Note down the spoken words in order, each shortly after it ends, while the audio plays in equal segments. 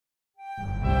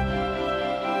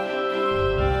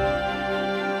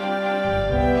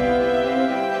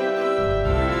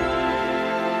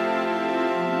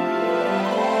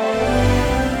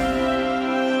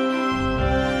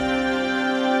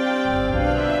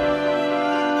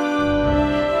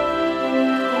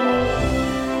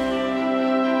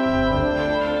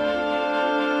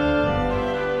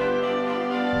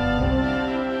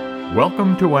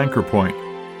Welcome to Anchor Point,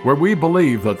 where we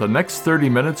believe that the next 30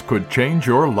 minutes could change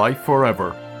your life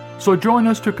forever. So join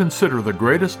us to consider the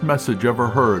greatest message ever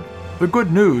heard, the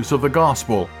good news of the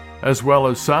gospel, as well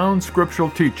as sound scriptural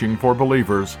teaching for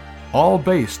believers, all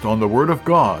based on the Word of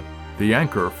God, the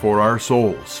anchor for our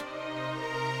souls.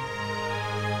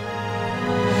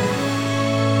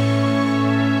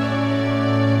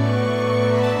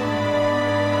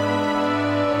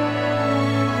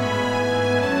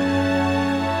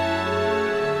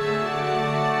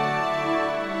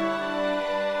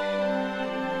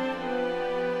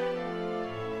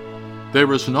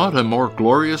 There is not a more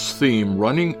glorious theme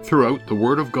running throughout the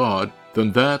Word of God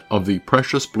than that of the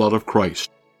precious blood of Christ.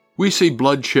 We see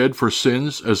blood shed for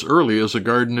sins as early as the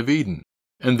Garden of Eden,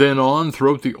 and then on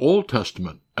throughout the Old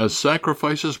Testament as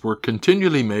sacrifices were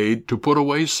continually made to put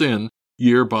away sin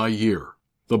year by year.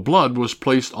 The blood was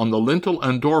placed on the lintel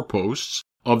and doorposts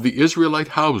of the Israelite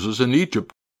houses in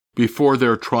Egypt before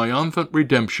their triumphant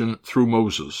redemption through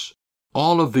Moses.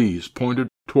 All of these pointed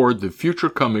toward the future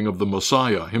coming of the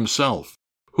Messiah himself,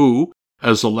 who,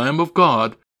 as the Lamb of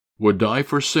God, would die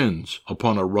for sins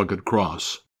upon a rugged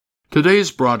cross.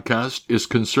 Today's broadcast is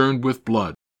concerned with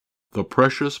blood, the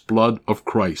precious blood of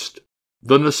Christ,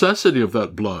 the necessity of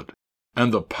that blood,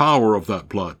 and the power of that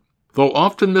blood. Though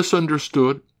often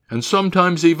misunderstood, and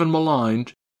sometimes even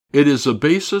maligned, it is the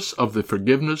basis of the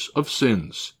forgiveness of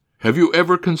sins. Have you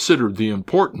ever considered the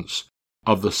importance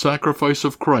of the sacrifice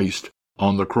of Christ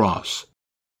on the cross?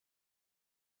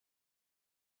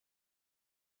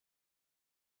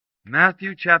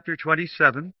 Matthew chapter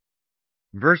 27,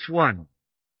 verse 1.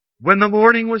 When the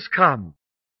morning was come,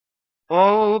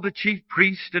 all the chief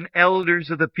priests and elders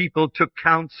of the people took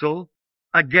counsel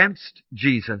against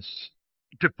Jesus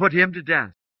to put him to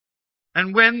death.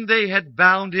 And when they had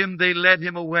bound him, they led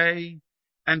him away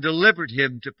and delivered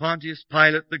him to Pontius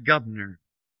Pilate the governor.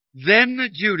 Then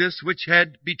Judas, which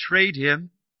had betrayed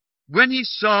him, when he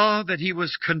saw that he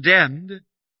was condemned,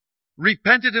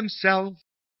 repented himself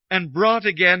and brought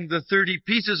again the 30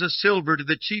 pieces of silver to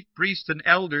the chief priests and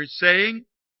elders, saying,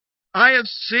 I have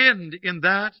sinned in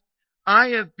that I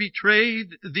have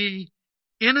betrayed the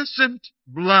innocent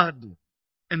blood.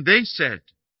 And they said,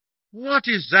 What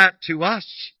is that to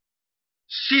us?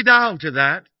 See thou to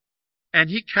that. And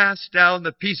he cast down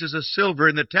the pieces of silver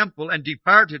in the temple and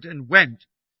departed and went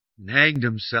and hanged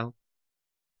himself.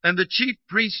 And the chief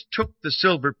priests took the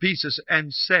silver pieces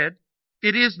and said,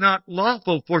 It is not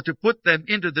lawful for to put them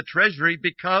into the treasury,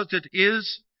 because it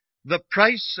is the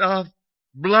price of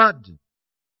blood.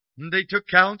 And they took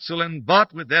counsel and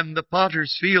bought with them the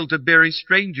potter's field to bury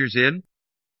strangers in,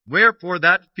 wherefore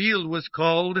that field was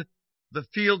called the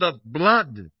field of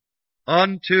blood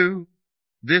unto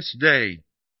this day.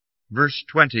 Verse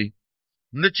 20.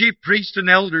 And the chief priests and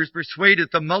elders persuaded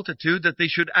the multitude that they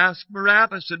should ask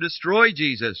Barabbas to destroy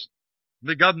Jesus.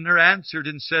 The governor answered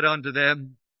and said unto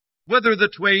them, Whether the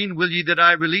twain will ye that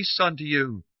I release unto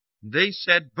you? They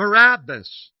said,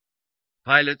 Barabbas.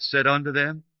 Pilate said unto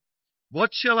them,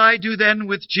 What shall I do then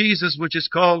with Jesus, which is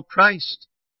called Christ?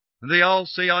 And they all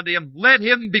say unto him, Let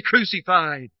him be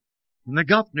crucified. And the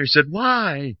governor said,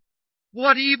 Why?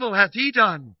 What evil hath he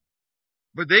done?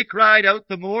 But they cried out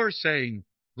the more, saying,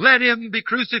 Let him be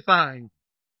crucified.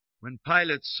 When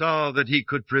Pilate saw that he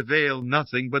could prevail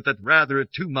nothing, but that rather a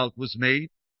tumult was made,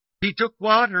 he took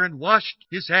water and washed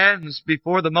his hands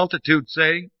before the multitude,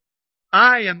 saying,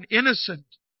 I am innocent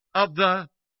of the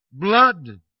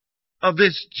blood of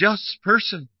this just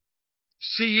person.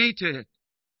 See ye to it.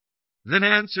 Then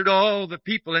answered all the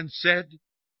people and said,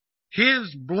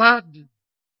 His blood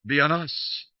be on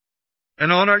us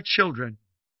and on our children.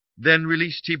 Then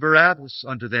released he Barabbas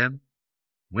unto them.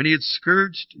 When he had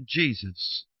scourged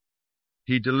Jesus,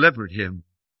 he delivered him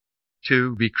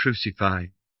to be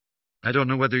crucified. I don't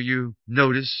know whether you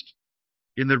noticed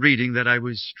in the reading that I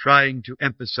was trying to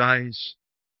emphasize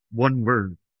one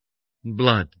word,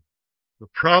 blood. The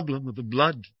problem of the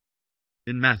blood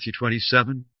in Matthew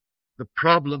 27, the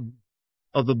problem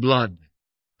of the blood.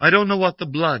 I don't know what the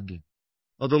blood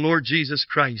of the Lord Jesus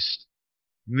Christ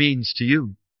means to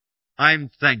you. I'm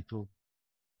thankful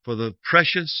for the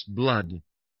precious blood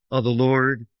of the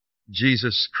Lord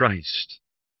Jesus Christ.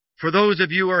 For those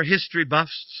of you who are history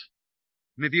buffs,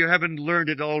 maybe you haven't learned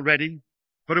it already,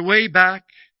 but way back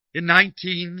in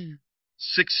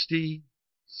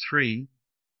 1963,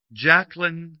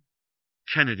 Jacqueline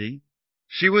Kennedy,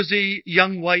 she was the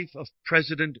young wife of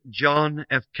President John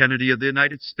F. Kennedy of the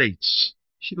United States.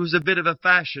 She was a bit of a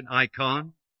fashion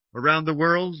icon around the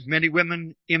world. Many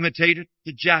women imitated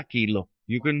the Jackie look.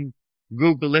 You can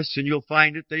Google this and you'll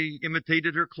find it. They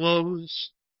imitated her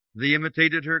clothes. They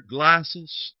imitated her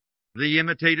glasses. They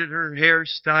imitated her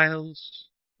hairstyles.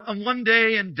 On one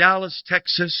day in Dallas,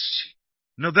 Texas,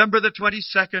 November the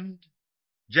 22nd,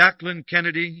 Jacqueline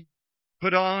Kennedy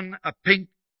put on a pink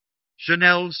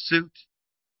Chanel suit,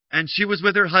 and she was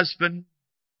with her husband,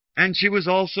 and she was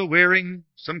also wearing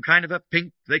some kind of a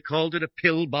pink, they called it a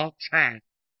pillbox hat.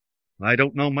 I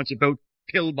don't know much about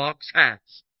pillbox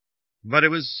hats, but it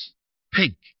was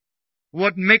pink.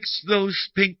 What makes those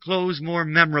pink clothes more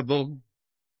memorable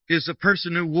is the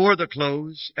person who wore the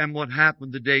clothes and what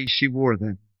happened the day she wore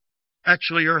them.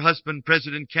 Actually, her husband,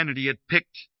 President Kennedy, had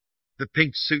picked the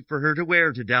pink suit for her to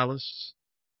wear to Dallas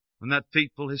on that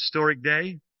fateful historic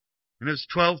day. And it was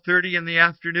 12:30 in the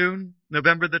afternoon,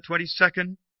 November the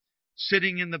 22nd,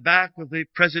 sitting in the back of the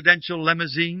presidential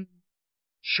limousine.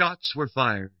 Shots were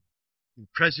fired. And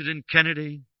President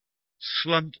Kennedy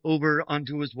slumped over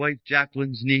onto his wife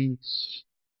Jacqueline's knees.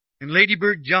 And Lady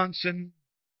Bird Johnson,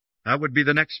 that would be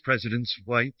the next president's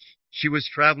wife, she was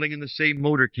traveling in the same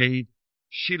motorcade.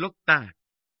 She looked back,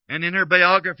 and in her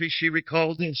biography she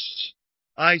recalled this: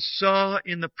 I saw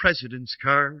in the president's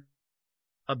car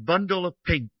a bundle of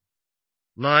pink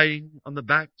lying on the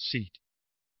back seat.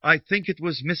 I think it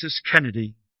was Mrs.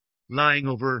 Kennedy lying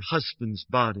over her husband's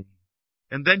body.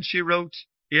 And then she wrote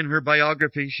in her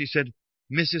biography, she said,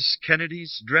 Mrs.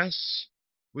 Kennedy's dress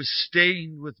was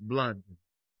stained with blood.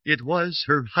 It was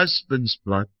her husband's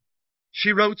blood.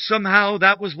 She wrote somehow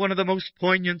that was one of the most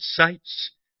poignant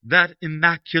sights, that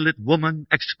immaculate woman,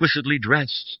 exquisitely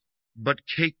dressed, but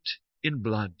caked in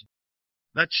blood.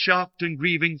 That shocked and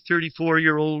grieving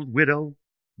 34-year-old widow,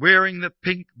 wearing the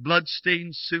pink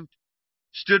blood-stained suit,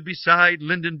 stood beside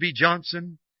Lyndon B.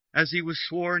 Johnson as he was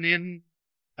sworn in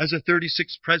as a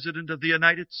 36th President of the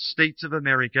United States of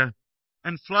America.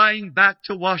 And flying back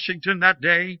to Washington that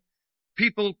day,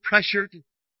 people pressured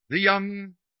the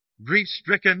young,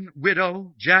 grief-stricken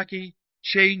widow, Jackie,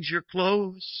 change your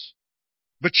clothes.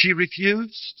 But she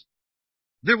refused.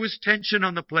 There was tension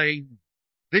on the plane.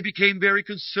 They became very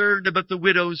concerned about the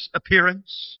widow's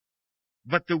appearance.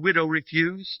 But the widow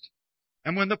refused.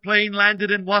 And when the plane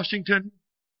landed in Washington,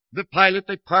 the pilot,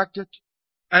 they parked it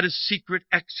at a secret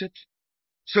exit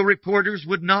so reporters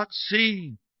would not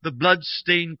see the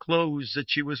blood-stained clothes that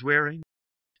she was wearing.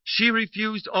 She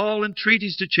refused all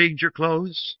entreaties to change her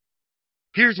clothes.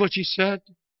 Here's what she said: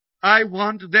 I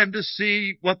want them to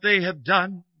see what they have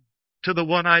done to the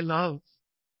one I love.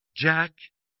 Jack,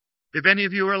 if any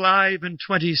of you are alive in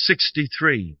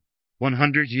 2063,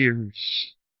 100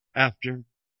 years after,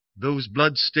 those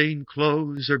blood-stained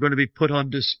clothes are going to be put on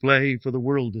display for the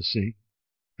world to see.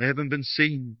 They haven't been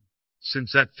seen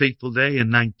since that fateful day in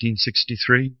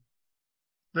 1963.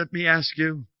 Let me ask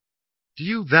you, do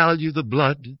you value the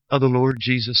blood of the Lord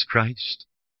Jesus Christ?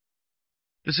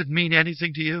 Does it mean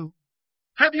anything to you?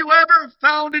 Have you ever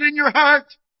found it in your heart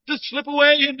to slip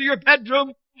away into your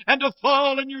bedroom and to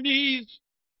fall on your knees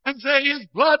and say, His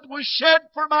blood was shed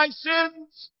for my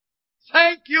sins?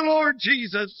 Thank you, Lord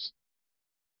Jesus,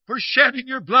 for shedding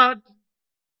your blood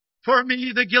for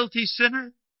me, the guilty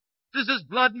sinner. Does His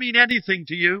blood mean anything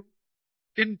to you?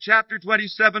 In chapter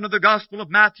 27 of the Gospel of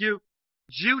Matthew,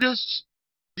 Judas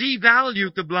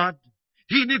devalued the blood.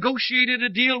 He negotiated a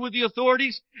deal with the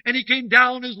authorities, and he came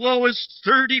down as low as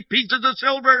 30 pieces of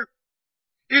silver.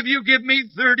 If you give me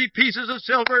 30 pieces of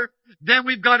silver, then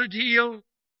we've got a deal.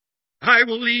 I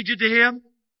will lead you to Him.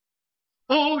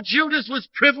 Oh, Judas was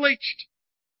privileged,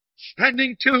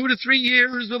 spending 2 to 3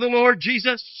 years with the Lord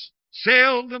Jesus,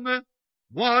 sailed in the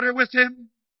water with Him,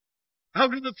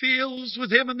 out in the fields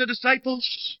with Him and the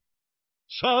disciples,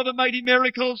 saw the mighty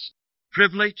miracles,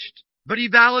 privileged. But he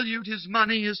valued his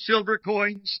money, his silver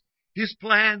coins, his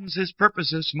plans, his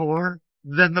purposes more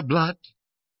than the blood.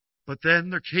 But then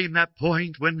there came that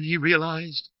point when he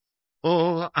realized,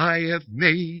 oh, I have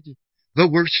made the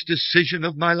worst decision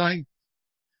of my life.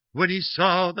 When he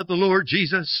saw that the Lord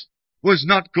Jesus was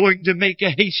not going to make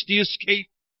a hasty escape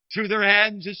through their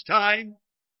hands this time,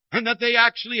 and that they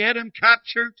actually had him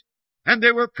captured, and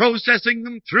they were processing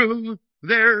them through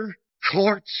their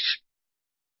courts.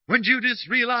 When Judas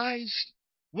realized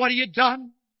what he had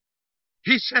done,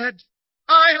 he said,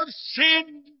 I have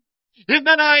sinned, and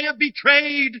then I have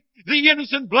betrayed the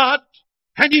innocent blood.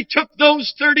 And he took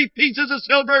those 30 pieces of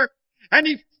silver, and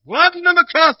he flung them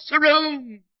across the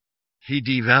room. He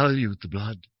devalued the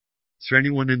blood. Is there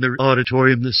anyone in the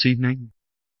auditorium this evening?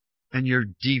 And you're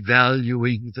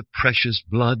devaluing the precious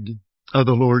blood of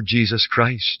the Lord Jesus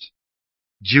Christ.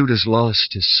 Judas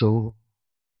lost his soul.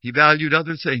 He valued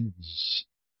other things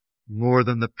more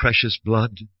than the precious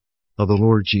blood of the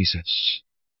Lord Jesus.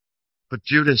 But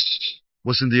Judas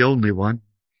wasn't the only one.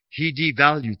 He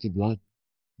devalued the blood.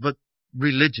 But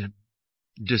religion,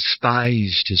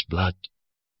 despised his blood.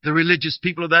 The religious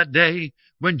people of that day,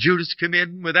 when Judas came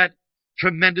in with that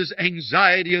tremendous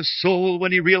anxiety of soul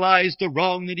when he realized the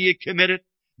wrong that he had committed,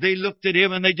 they looked at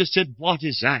him and they just said, "What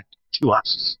is that to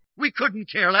us? We couldn't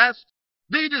care less."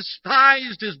 They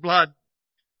despised his blood.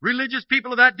 Religious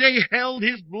people of that day held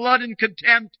his blood in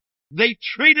contempt. They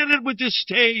treated it with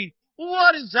disdain.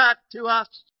 What is that to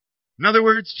us? In other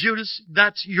words, Judas,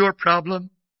 that's your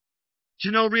problem. Do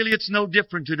you know, really, it's no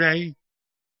different today.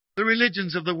 The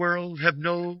religions of the world have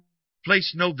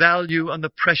placed no value on the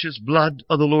precious blood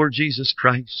of the Lord Jesus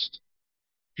Christ.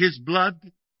 His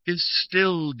blood is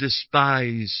still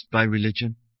despised by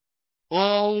religion.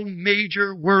 All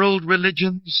major world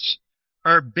religions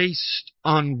are based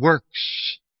on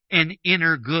works and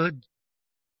inner good,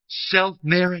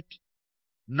 self-merit,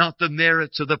 not the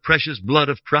merits of the precious blood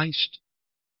of Christ.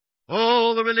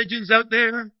 All the religions out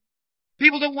there,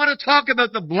 people don't want to talk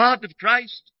about the blood of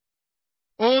Christ.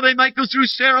 Oh, they might go through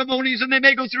ceremonies and they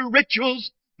may go through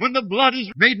rituals when the blood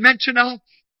is made mention of.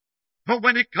 But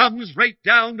when it comes right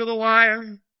down to the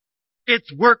wire,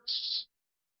 it's works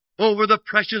over the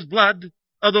precious blood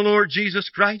of the Lord Jesus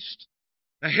Christ.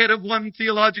 The head of one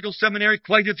theological seminary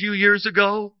quite a few years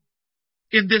ago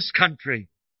in this country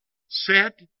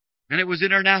said, and it was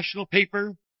in our national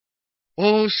paper,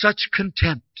 "Oh, such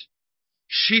contempt."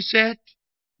 She said,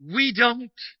 "We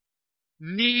don't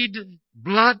need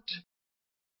blood.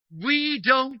 We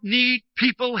don't need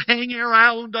people hanging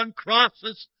around on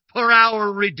crosses for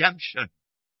our redemption."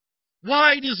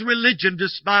 Why does religion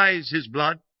despise his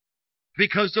blood?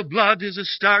 Because the blood is a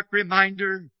stark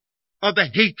reminder of the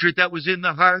hatred that was in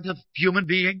the heart of human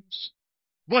beings.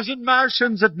 It wasn't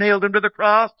Martians that nailed him to the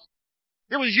cross.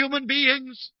 It was human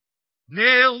beings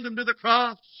nailed him to the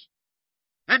cross.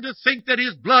 And to think that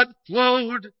his blood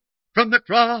flowed from the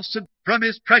cross and from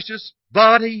his precious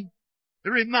body, it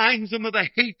reminds them of the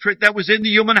hatred that was in the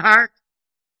human heart.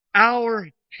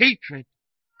 Our hatred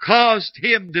caused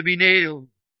him to be nailed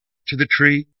to the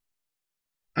tree.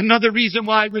 Another reason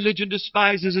why religion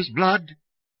despises his blood,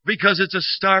 because it's a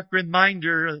stark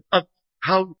reminder of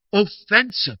how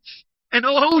offensive and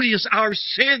odious our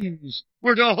sins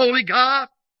were to a holy God.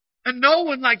 And no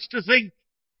one likes to think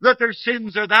that their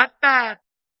sins are that bad.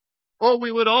 Oh,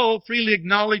 we would all freely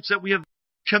acknowledge that we have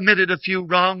committed a few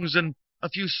wrongs and a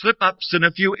few slip-ups and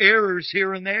a few errors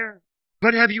here and there.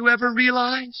 But have you ever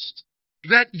realized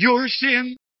that your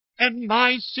sin and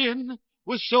my sin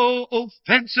was so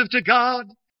offensive to God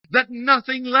that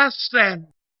nothing less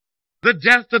than the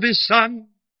death of His Son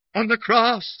on the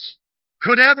cross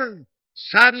could ever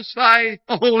satisfy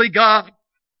a holy God?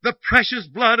 The precious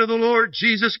blood of the Lord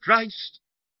Jesus Christ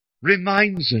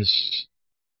reminds us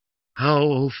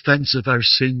how offensive our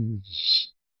sins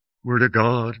were to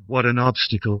God. What an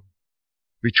obstacle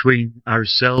between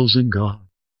ourselves and God.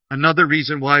 Another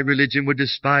reason why religion would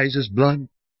despise His blood,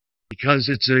 because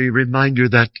it's a reminder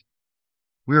that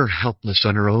we're helpless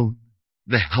on our own.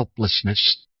 The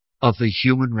helplessness of the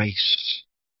human race.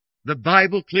 The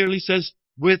Bible clearly says,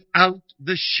 without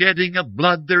the shedding of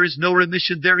blood, there is no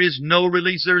remission, there is no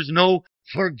release, there is no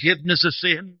forgiveness of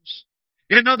sins.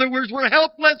 In other words, we're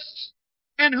helpless.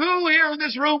 And who here in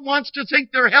this room wants to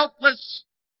think they're helpless?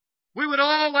 We would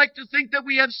all like to think that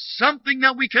we have something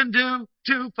that we can do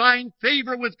to find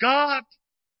favor with God.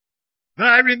 But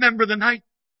I remember the night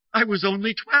I was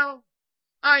only 12.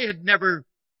 I had never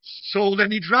sold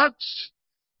any drugs.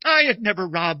 I had never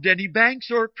robbed any banks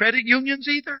or credit unions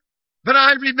either. But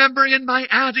I remember in my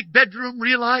attic bedroom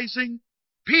realizing,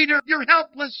 Peter, you're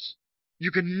helpless.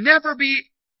 You can never be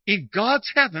in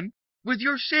God's heaven with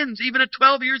your sins, even at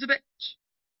 12 years of age.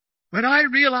 When I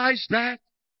realized that,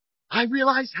 I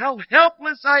realized how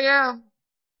helpless I am,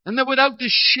 and that without the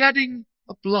shedding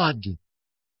of blood,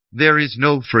 there is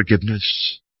no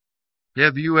forgiveness.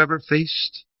 Have you ever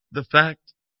faced the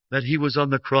fact that He was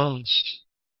on the cross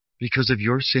because of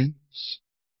your sins?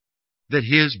 That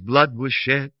His blood was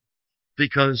shed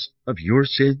because of your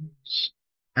sins?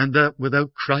 And that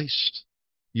without Christ,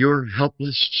 you're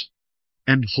helpless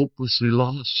and hopelessly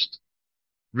lost?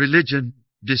 Religion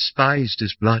despised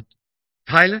His blood.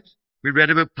 Pilate, we read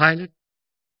about Pilate.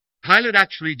 Pilate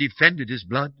actually defended His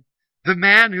blood. The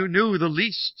man who knew the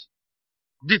least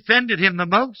defended Him the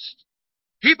most.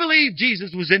 He believed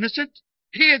Jesus was innocent.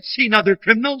 He had seen other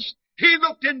criminals. He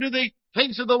looked into the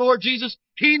face of the Lord Jesus.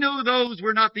 He knew those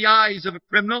were not the eyes of a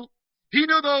criminal. He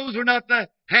knew those were not the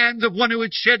hands of one who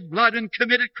had shed blood and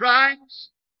committed crimes.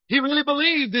 He really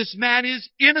believed this man is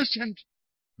innocent.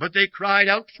 But they cried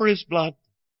out for His blood.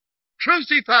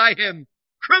 Crucify Him!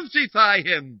 Crucify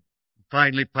Him!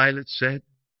 Finally, Pilate said,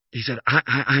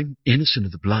 I'm innocent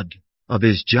of the blood of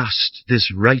his just,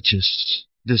 this righteous,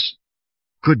 this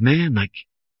good man. Like,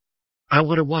 I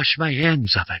want to wash my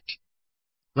hands of it.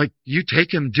 Like, you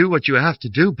take him, do what you have to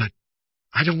do, but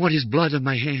I don't want his blood on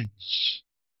my hands.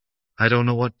 I don't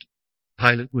know what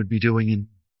Pilate would be doing in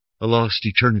a lost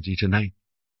eternity tonight.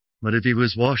 But if he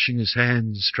was washing his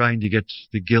hands, trying to get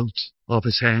the guilt off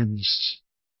his hands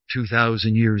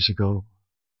 2,000 years ago,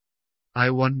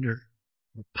 I wonder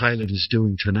what Pilate is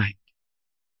doing tonight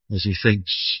as he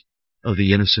thinks of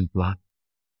the innocent blood.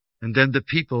 And then the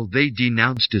people, they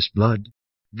denounced his blood.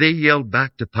 They yelled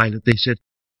back to Pilate. They said,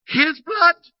 his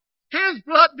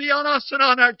blood be on us and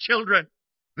on our children.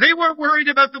 They weren't worried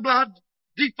about the blood.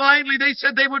 Defiantly, they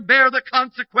said they would bear the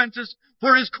consequences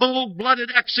for his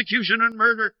cold-blooded execution and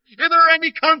murder. If there are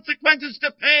any consequences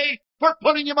to pay for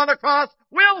putting him on the cross,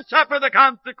 we'll suffer the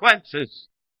consequences.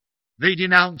 They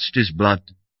denounced his blood.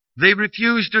 They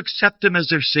refused to accept him as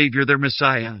their Savior, their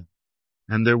Messiah.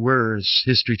 And there were, as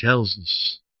history tells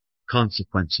us,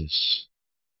 consequences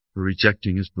for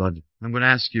rejecting his blood. I'm going to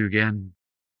ask you again,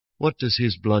 what does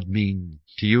his blood mean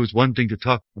to you? It's one thing to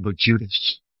talk about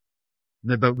Judas,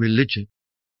 and about religion,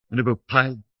 and about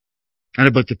Pilate, and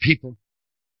about the people.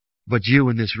 But you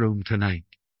in this room tonight,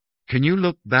 can you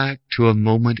look back to a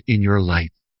moment in your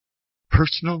life,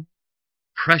 personal,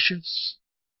 precious,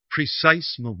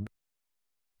 precise moment,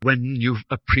 when you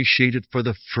appreciated for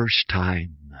the first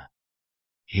time,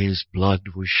 his blood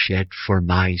was shed for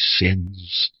my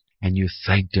sins, and you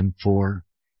thanked him for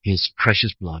his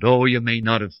precious blood. Oh, you may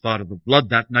not have thought of the blood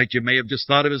that night. You may have just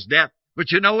thought of his death.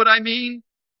 But you know what I mean?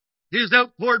 His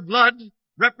outpoured blood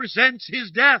represents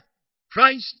his death.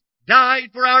 Christ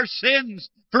died for our sins.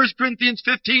 1 Corinthians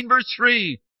 15, verse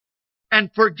 3.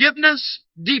 And forgiveness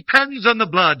depends on the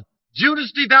blood.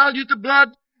 Judas devalued the blood.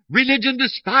 Religion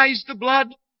despised the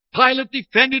blood. Pilate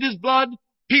defended his blood.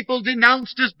 People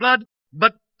denounced his blood.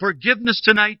 But forgiveness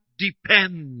tonight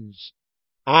depends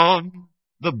on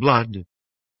the blood.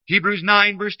 Hebrews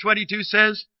 9, verse 22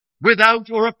 says, without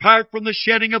or apart from the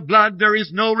shedding of blood, there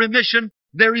is no remission.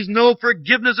 There is no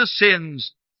forgiveness of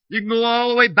sins. You can go all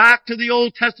the way back to the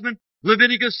Old Testament.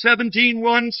 Leviticus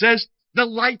 17:1 says, the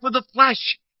life of the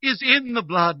flesh is in the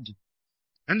blood.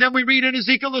 And then we read in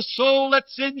Ezekiel, the soul that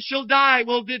sins shall die.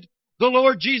 Well, did the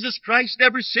Lord Jesus Christ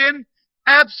ever sin?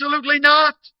 Absolutely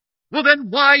not. Well, then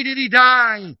why did he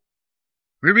die?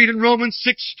 We read in Romans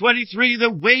 6:23,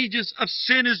 the wages of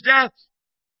sin is death.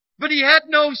 But he had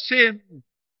no sin.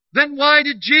 Then why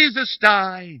did Jesus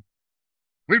die?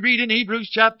 We read in Hebrews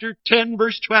chapter 10,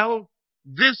 verse 12,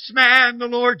 this man, the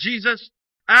Lord Jesus,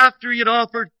 after he had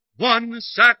offered one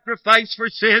sacrifice for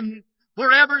sin,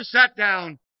 forever sat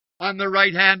down on the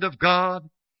right hand of God.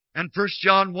 And 1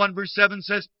 John 1, verse 7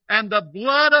 says, and the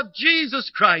blood of Jesus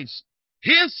Christ,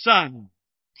 his Son,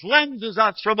 cleanses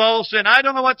us from all sin. I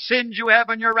don't know what sins you have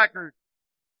on your record.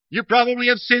 You probably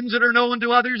have sins that are known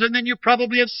to others, and then you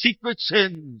probably have secret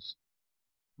sins.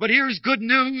 But here's good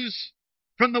news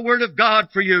from the Word of God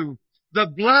for you. The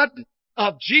blood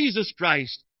of Jesus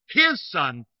Christ, his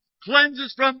Son,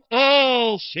 cleanses from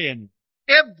all sin.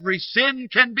 Every sin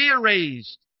can be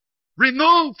erased,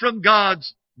 removed from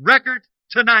God's record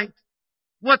tonight.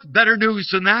 What's better news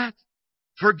than that?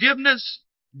 Forgiveness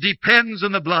depends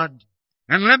on the blood.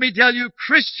 And let me tell you,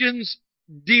 Christians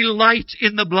delight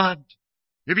in the blood.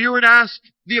 If you were to ask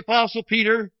the Apostle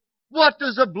Peter, what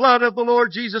does the blood of the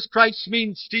Lord Jesus Christ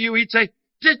mean to you? He'd say,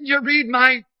 didn't you read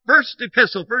my first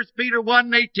epistle, 1 Peter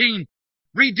 1:18?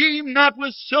 Redeemed not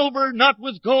with silver, not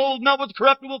with gold, not with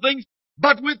corruptible things,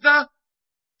 but with the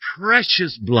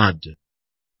precious blood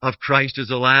of Christ as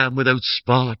a lamb without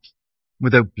spot,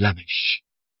 without blemish.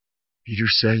 Peter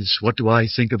says, what do I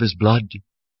think of his blood?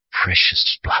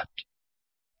 Precious blood.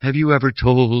 Have you ever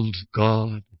told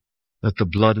God that the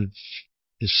blood of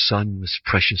his Son was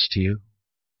precious to you?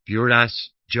 If you were to ask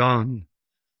John,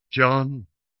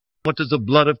 what does the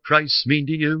blood of Christ mean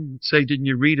to you? Say, didn't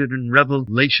you read it in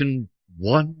Revelation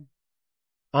 1?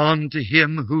 On to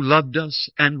him who loved us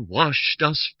and washed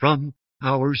us from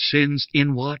our sins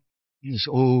in what? His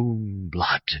own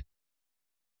blood.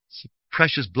 Does the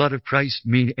precious blood of Christ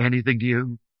mean anything to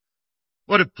you?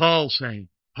 What did Paul say?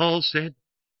 Paul said,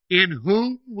 in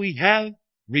whom we have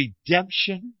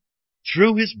redemption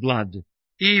through his blood,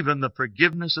 even the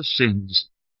forgiveness of sins.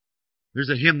 There's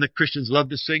a hymn that Christians love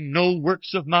to sing. No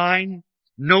works of mine,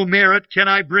 no merit can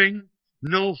I bring,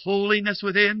 no holiness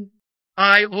within.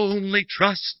 I only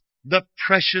trust the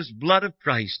precious blood of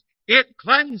Christ. It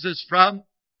cleanses from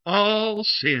all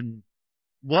sin.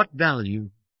 What value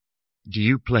do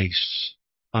you place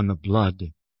on the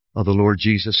blood of the Lord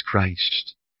Jesus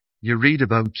Christ? You read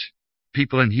about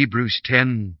people in Hebrews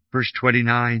 10, verse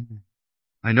 29.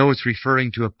 I know it's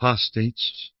referring to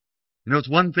apostates. You know, it's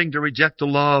one thing to reject the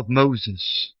law of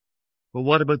Moses, but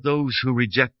what about those who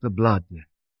reject the blood?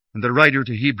 And the writer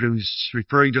to Hebrews,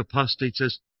 referring to apostates,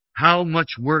 says, how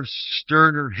much worse,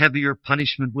 sterner, heavier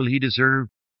punishment will he deserve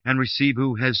and receive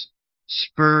who has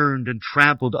spurned and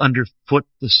trampled underfoot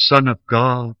the Son of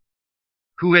God,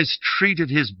 who has treated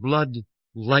his blood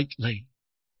lightly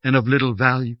and of little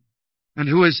value, and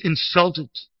who has insulted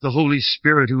the Holy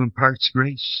Spirit who imparts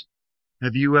grace.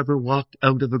 Have you ever walked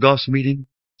out of a gospel meeting,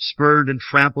 spurned and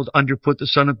trampled underfoot the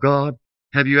Son of God?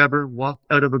 Have you ever walked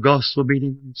out of a gospel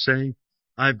meeting and say,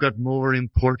 I've got more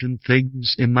important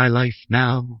things in my life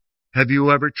now? Have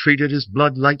you ever treated his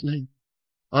blood lightly?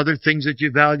 Other things that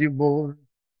you value more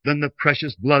than the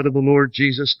precious blood of the Lord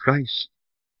Jesus Christ?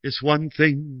 It's one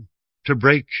thing to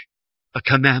break a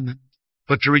commandment,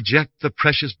 but to reject the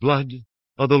precious blood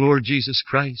of the Lord Jesus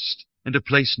Christ and to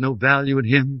place no value in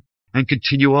him and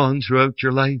continue on throughout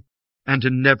your life and to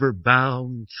never bow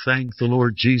and thank the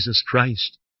Lord Jesus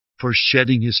Christ for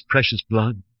shedding his precious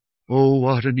blood. Oh,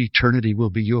 what an eternity will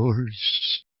be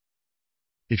yours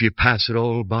if you pass it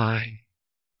all by.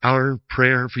 Our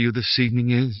prayer for you this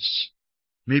evening is,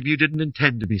 maybe you didn't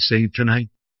intend to be saved tonight.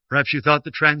 Perhaps you thought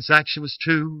the transaction was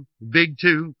too big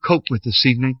to cope with this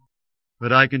evening.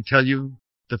 But I can tell you,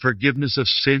 the forgiveness of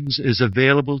sins is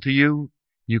available to you.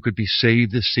 You could be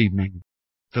saved this evening.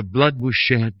 The blood was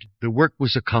shed. The work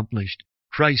was accomplished.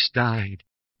 Christ died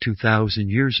 2,000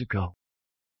 years ago.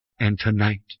 And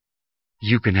tonight,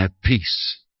 you can have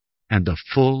peace and the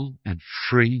full and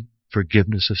free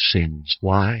forgiveness of sins.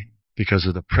 Why? Because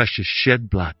of the precious shed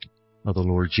blood of the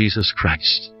Lord Jesus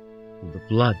Christ. The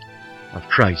blood of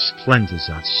Christ cleanses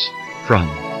us from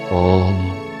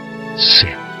all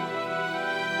sin.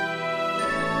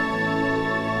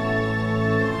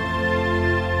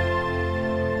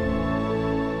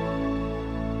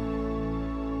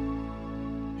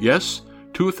 Yes,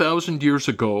 2,000 years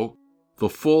ago, the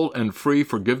full and free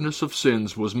forgiveness of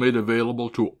sins was made available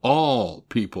to all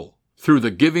people through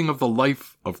the giving of the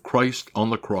life of Christ on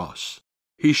the cross.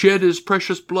 He shed his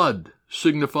precious blood,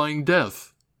 signifying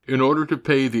death, in order to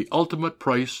pay the ultimate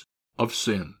price of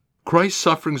sin. Christ's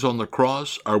sufferings on the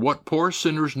cross are what poor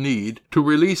sinners need to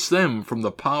release them from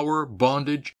the power,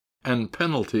 bondage, and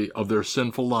penalty of their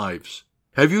sinful lives.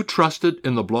 Have you trusted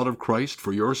in the blood of Christ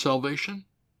for your salvation?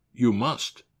 You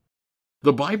must.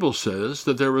 The Bible says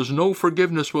that there is no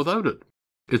forgiveness without it.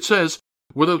 It says,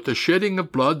 without the shedding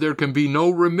of blood there can be no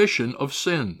remission of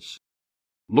sins.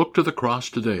 Look to the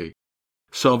cross today.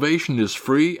 Salvation is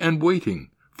free and waiting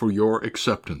for your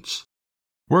acceptance.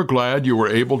 We're glad you were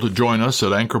able to join us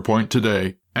at Anchor Point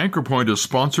today. Anchor Point is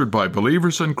sponsored by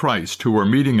believers in Christ who are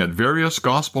meeting at various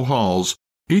gospel halls.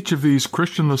 Each of these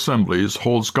Christian assemblies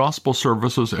holds gospel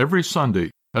services every Sunday,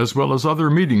 as well as other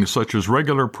meetings such as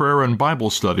regular prayer and Bible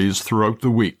studies throughout the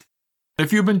week.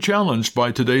 If you've been challenged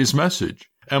by today's message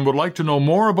and would like to know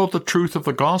more about the truth of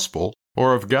the gospel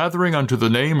or of gathering unto the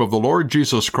name of the Lord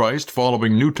Jesus Christ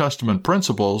following New Testament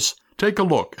principles, take a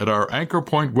look at our Anchor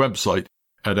Point website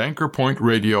at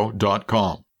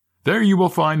anchorpointradio.com. There you will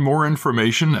find more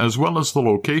information as well as the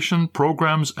location,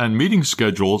 programs, and meeting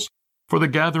schedules for the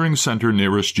gathering center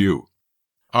nearest you.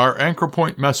 Our Anchor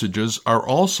Point messages are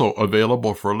also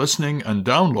available for listening and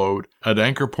download at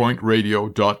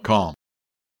anchorpointradio.com.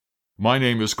 My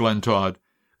name is Glenn Todd.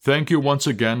 Thank you once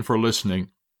again for listening,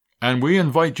 and we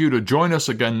invite you to join us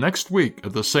again next week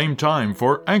at the same time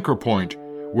for Anchor Point,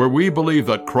 where we believe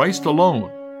that Christ alone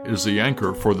is the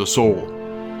anchor for the soul.